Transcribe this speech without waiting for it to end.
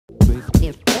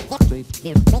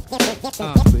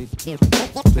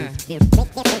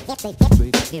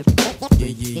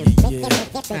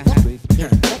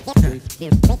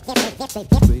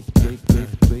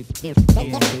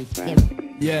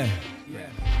Yeah.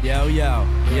 Yo.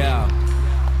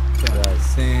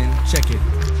 Sin, check it.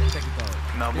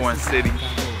 Melbourne City.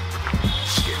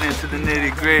 Getting into the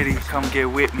nitty gritty. Come get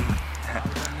with me.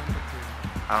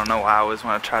 I don't know why I always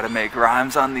want to try to make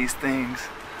rhymes on these things.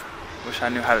 Wish I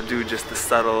knew how to do just the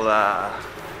subtle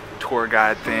tour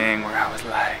guide thing where I was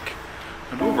like,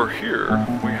 and over here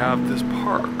we have this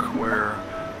park where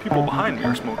people behind me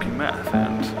are smoking meth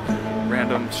and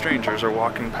random strangers are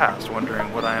walking past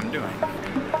wondering what I am doing.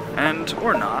 And,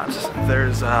 or not,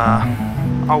 there's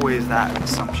always that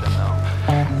assumption though.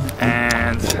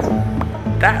 And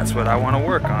that's what I want to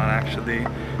work on actually,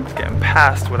 is getting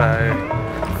past what I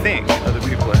think other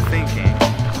people are thinking,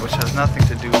 which has nothing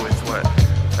to do with what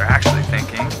they're actually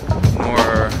thinking,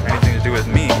 nor anything to do with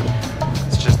me.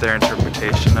 It's just their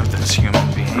interpretation of this human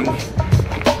being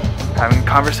having a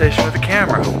conversation with a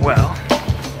camera. Well,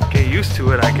 get used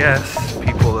to it, I guess,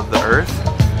 people of the earth,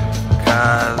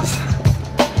 because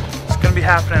it's going to be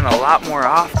happening a lot more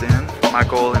often. My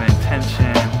goal and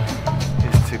intention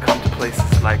is to come to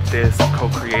places like this,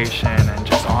 co-creation, and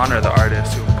just honor the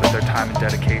artists who put their time and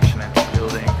dedication into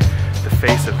building the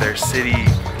face of their city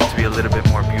to be a little bit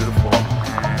more beautiful.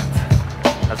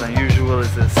 And as unusual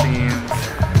as it seems,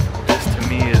 this to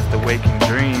me is the waking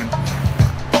dream.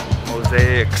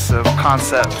 Mosaics of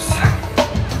concepts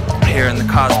here in the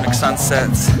cosmic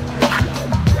sunsets,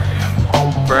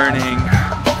 burning,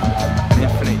 an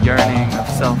infinite yearning of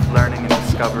self-learning and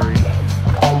discovery.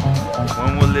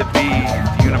 When will it be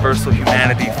the universal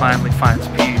humanity finally finds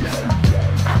peace?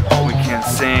 We can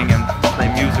sing and play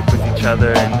music with each other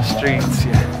in the streets,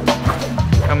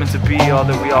 yeah. Coming to be all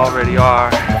that we already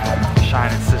are.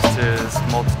 Shining sisters,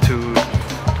 multitude,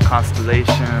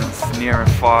 constellations, near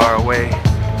and far away.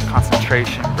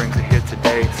 Concentration brings it here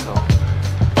today, so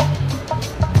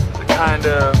the kind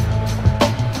of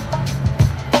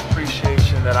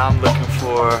appreciation that I'm looking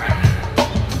for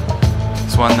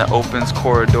is one that opens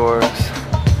corridors,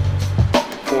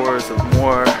 pours of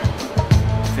more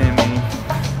within me,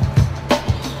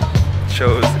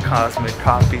 shows the cosmic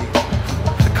copy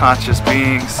of the conscious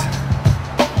beings.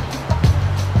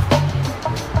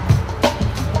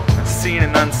 Seen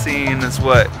and unseen is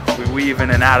what we weave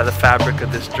in and out of the fabric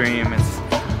of this dream. It's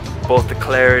both the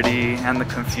clarity and the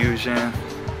confusion,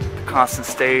 the constant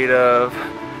state of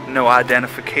no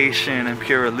identification and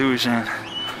pure illusion.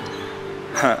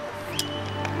 The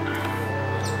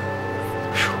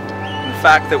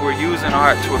fact that we're using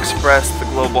art to express the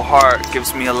global heart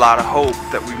gives me a lot of hope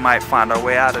that we might find our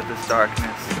way out of this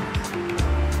darkness.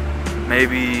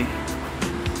 Maybe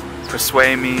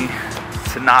persuade me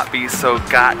to not be so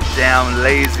goddamn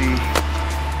lazy,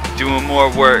 doing more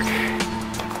work.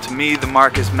 To me, the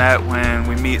mark is met when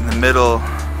we meet in the middle,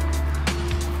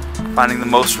 finding the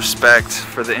most respect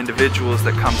for the individuals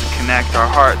that come to connect our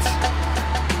hearts,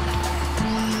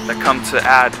 that come to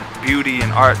add beauty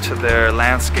and art to their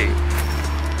landscape.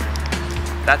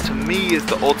 That to me is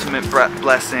the ultimate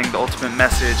blessing, the ultimate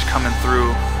message coming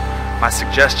through. My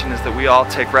suggestion is that we all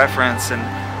take reference and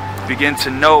begin to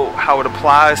know how it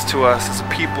applies to us as a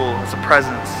people, as a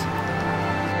presence.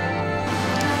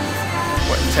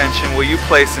 What intention will you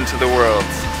place into the world?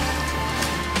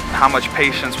 How much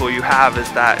patience will you have as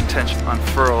that intention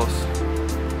unfurls?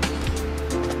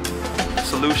 The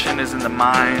solution is in the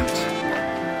mind.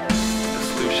 The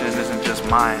solution isn't just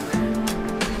mine.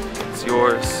 It's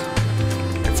yours.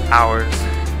 It's ours.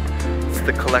 It's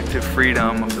the collective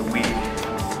freedom of the we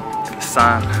and the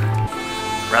sun,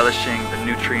 relishing the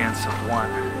nutrients of one.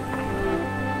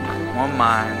 One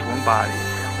mind, one body,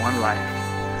 one life.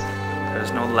 There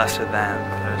is no lesser than,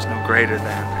 there is no greater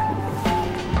than.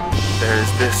 There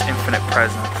is this infinite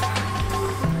presence.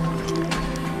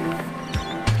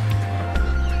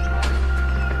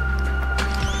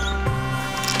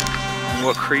 And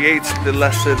what creates the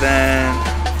lesser than,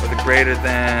 or the greater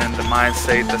than, the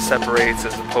mindset that separates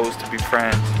as opposed to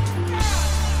befriends.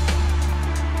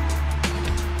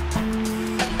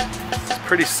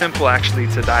 Pretty simple actually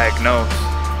to diagnose.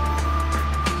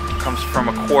 It comes from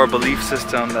a core belief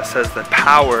system that says that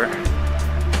power,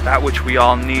 that which we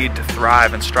all need to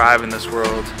thrive and strive in this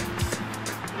world,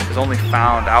 is only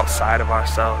found outside of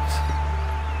ourselves,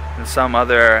 in some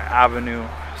other avenue,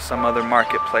 some other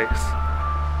marketplace.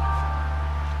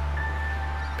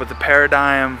 But the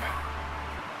paradigm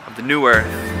of the new earth,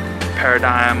 the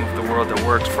paradigm of the world that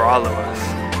works for all of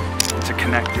us,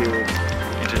 interconnected,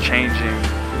 interchanging,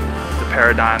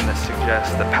 paradigm that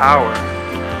suggests that power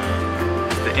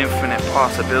is the the infinite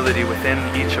possibility within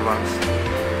each of us.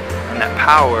 And that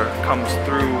power comes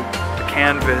through the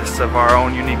canvas of our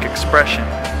own unique expression.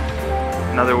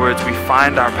 In other words, we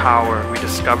find our power, we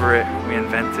discover it, we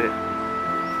invent it.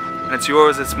 And it's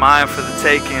yours, it's mine for the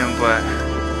taking, but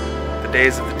the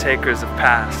days of the takers have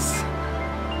passed.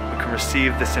 We can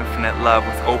receive this infinite love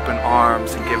with open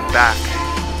arms and give back.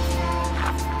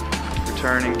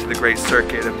 Returning to the great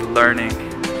circuit of learning,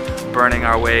 burning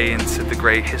our way into the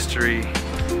great history,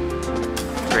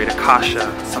 the great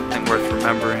Akasha, something worth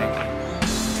remembering.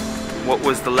 What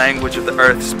was the language of the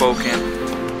earth spoken?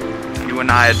 You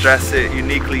and I address it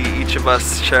uniquely, each of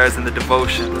us shares in the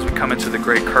devotion as we come into the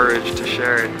great courage to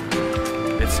share it.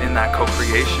 It's in that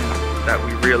co-creation that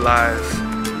we realize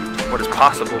what is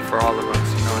possible for all of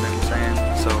us, you know what I'm saying?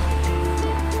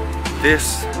 So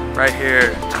this right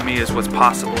here to me is what's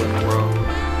possible in the world.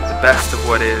 The best of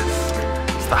what is.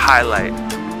 It's the highlight.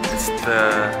 It's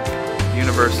the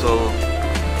universal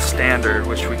standard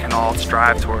which we can all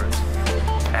strive towards.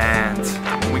 And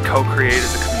when we co-create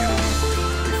as a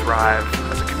community, thrive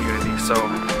as a community. So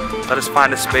let us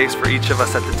find a space for each of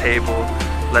us at the table.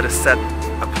 Let us set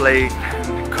a plate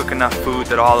and cook enough food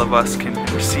that all of us can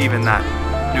receive in that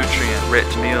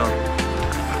nutrient-rich meal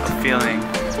of feeling,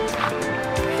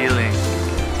 healing,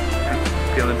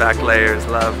 and peeling back layers,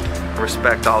 love, and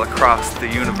respect all across the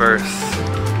universe.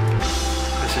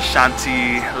 This is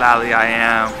Shanti Lally I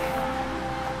Am,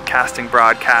 casting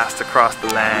broadcast across the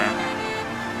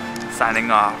land,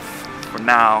 signing off for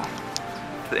now.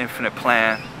 The infinite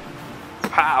plan,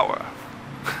 power.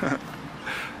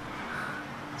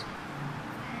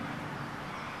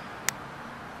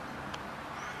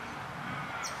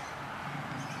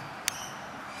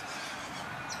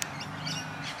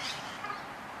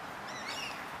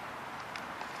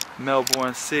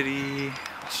 Melbourne City,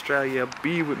 Australia,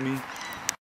 be with me.